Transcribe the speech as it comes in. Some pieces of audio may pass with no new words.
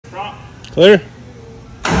Clear?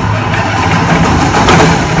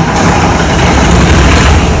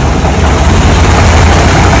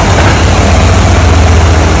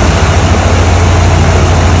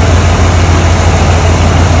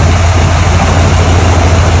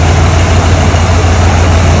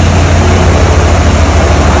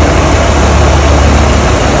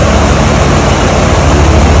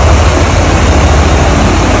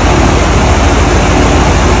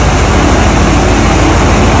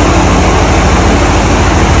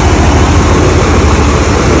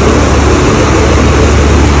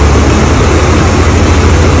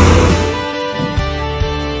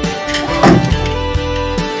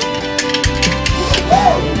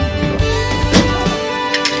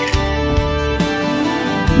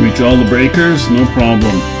 Reach all the breakers, no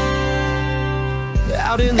problem.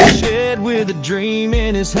 Out in the shed with a dream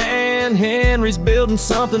in his hand, Henry's building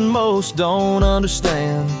something most don't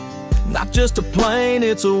understand. Not just a plane,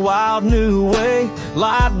 it's a wild new way.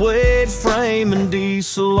 Lightweight frame and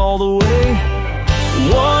diesel all the way.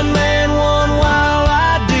 One man, one wild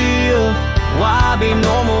idea. Why be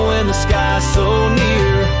normal when the sky's so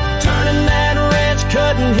near? Turning that wrench,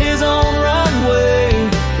 cutting his own runway.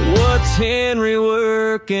 What's Henry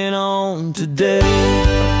working on today?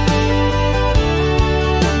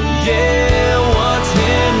 Yeah, what's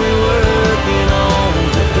Henry working on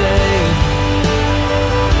today?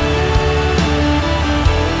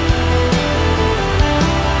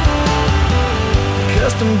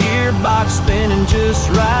 Custom gearbox spinning just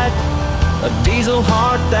right. A diesel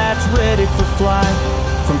heart that's ready for flight.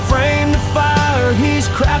 From frame to fire, he's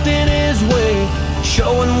crafting his way,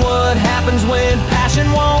 showing what happens when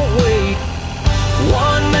passion won't wait.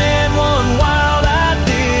 One man, one wild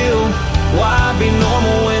ideal. Why be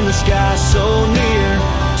normal when the sky's so near?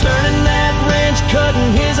 Turning that wrench,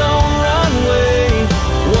 cutting his own runway.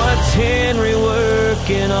 What's Henry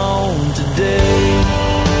working on today?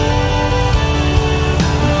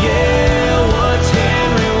 Yeah, what's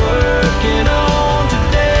Henry working on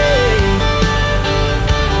today?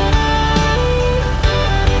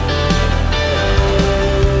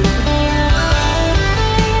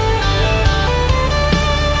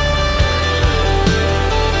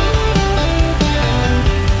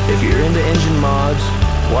 If you're into engine mods,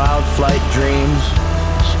 wild flight dreams,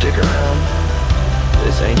 stick around.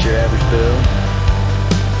 This ain't your average build.